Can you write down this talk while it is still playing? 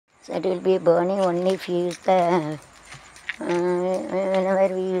So it will be burning only if you use the whenever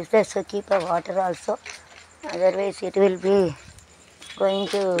we use the so keep a water also, otherwise it will be going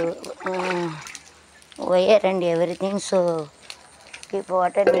to wire and everything, so keep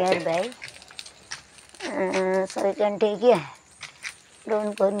water nearby. So you can take it,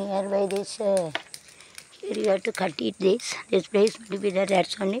 don't go nearby this here you have to cut it this place will be there,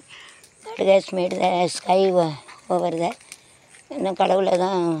 that's only God has made the sky over there. இன்னும் கடவுளை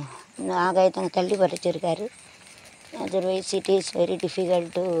தான் ஆகாயத்தை தள்ளி பறிச்சிருக்காரு. Otherwise it is very difficult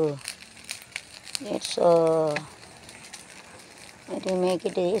to get, so to make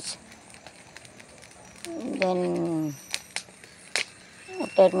it is. Then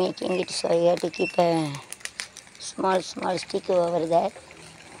after making it, so you have to keep a small stick over there.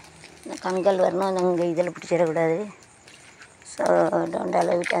 இந்த Kangal வரணும், அந்த இதில் பிடிச்சிடக்கூடாது. So don't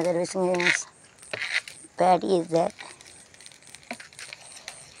allow it, otherwise paddy is there.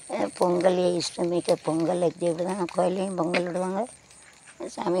 Pongal used to make a Pongal like இப்படி தான் கோயிலையும் பொங்கல் விடுவாங்க,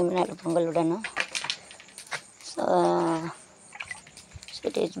 சாமி முன்னால் பொங்கல் விடணும். So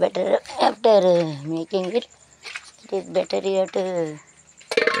it is better after making it, it is better you have to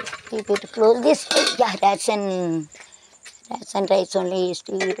keep it close. This ration rice only used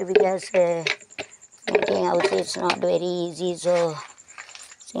to eat because making house is not very easy. So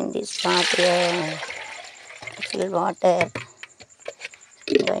in this part here fill water.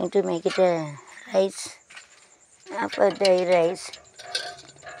 I'm going to make it a rice, after the rice,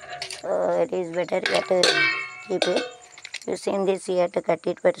 so it is better you have to keep it. Using this you have to cut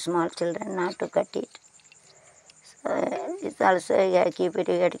it for small children, not to cut it. So it's also you have to keep it,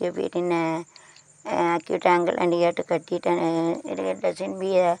 you have to keep it in a acute angle and you have to cut it, and it doesn't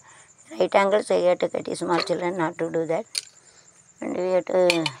be a right angle, so you have to cut it. Small children not to do that. And you have to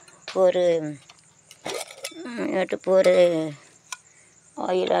pour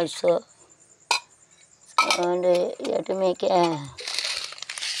oil also. So, and you have to make a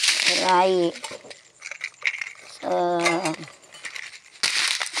rye. So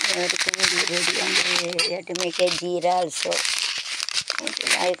everything is ready, and you have to make a jeera also.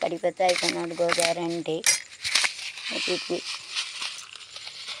 Rye kadipata I cannot go there and take. It.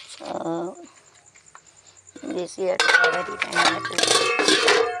 So this you have to cover it and you have to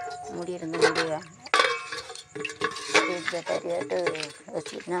mudi. It is better you have to close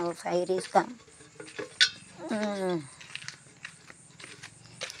it. Now fire is come.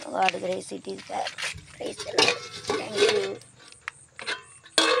 God grace, it is there. Praise the Lord. Thank you.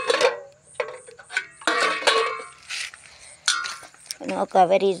 No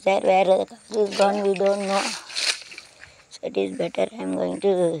cover is there. Where the cover is gone, we don't know. So it is better. I am going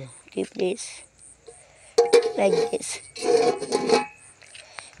to keep this like this.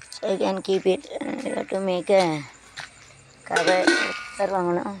 So you can keep it. You have to make a cover.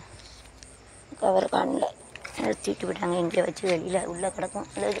 Cover பண்ணல தூக்கி விட்டாங்க, இங்கே வச்சு வெளியில் உள்ளே கிடக்கும்.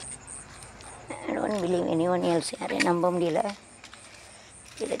 அல்லது I don't believe anyone else, யாரையும் நம்ப முடியல.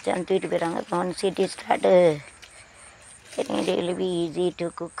 இதை தான் தூக்கிட்டு போயிடுறாங்க. இப்போ once it is start it will be easy to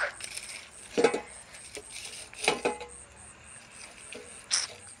cook.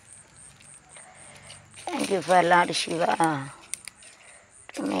 Thank you for Lord Shiva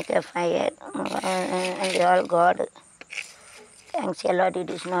to make a fire, and all God. Thanks a lot. It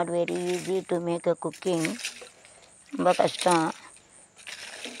is not very easy to make a cooking. ரொம்ப கஷ்டம்.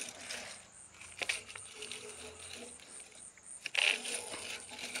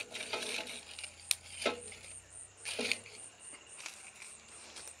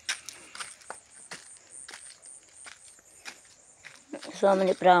 So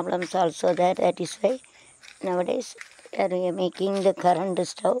many problems also there. That is why nowadays we are making the current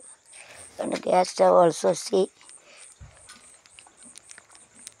stove and gas stove also. See,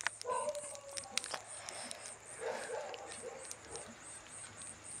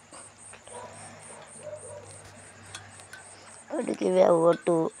 to give over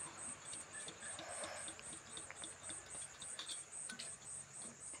to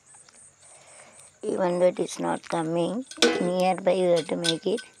even though it is not coming nearby, you have to make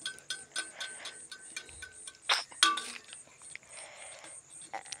it.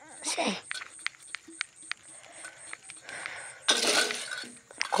 Say,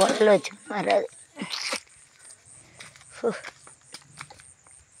 குரல் வச்சு வராது.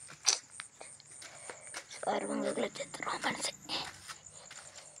 வருவங்களை செத்துருவோம் மனசு.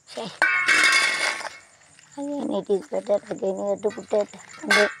 சரி, again it is better. Again you have to put it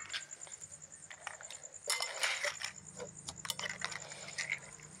under.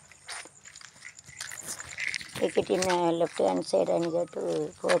 Take it in left hand side and you have to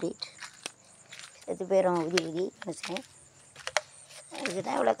pour it. அது பேரும் ஊதி ஊதி மனசேன் இதுக்கு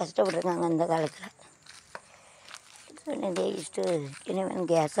தான் இவ்வளோ கஷ்டப்பட்டுருக்காங்க அந்த காலத்தில். So they used to, even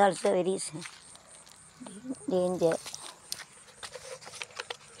gas also very danger.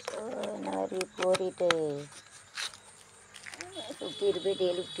 So now we pour it 50 rupees,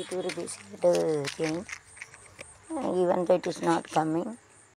 daily 52 rupees to change. Even though it is not coming.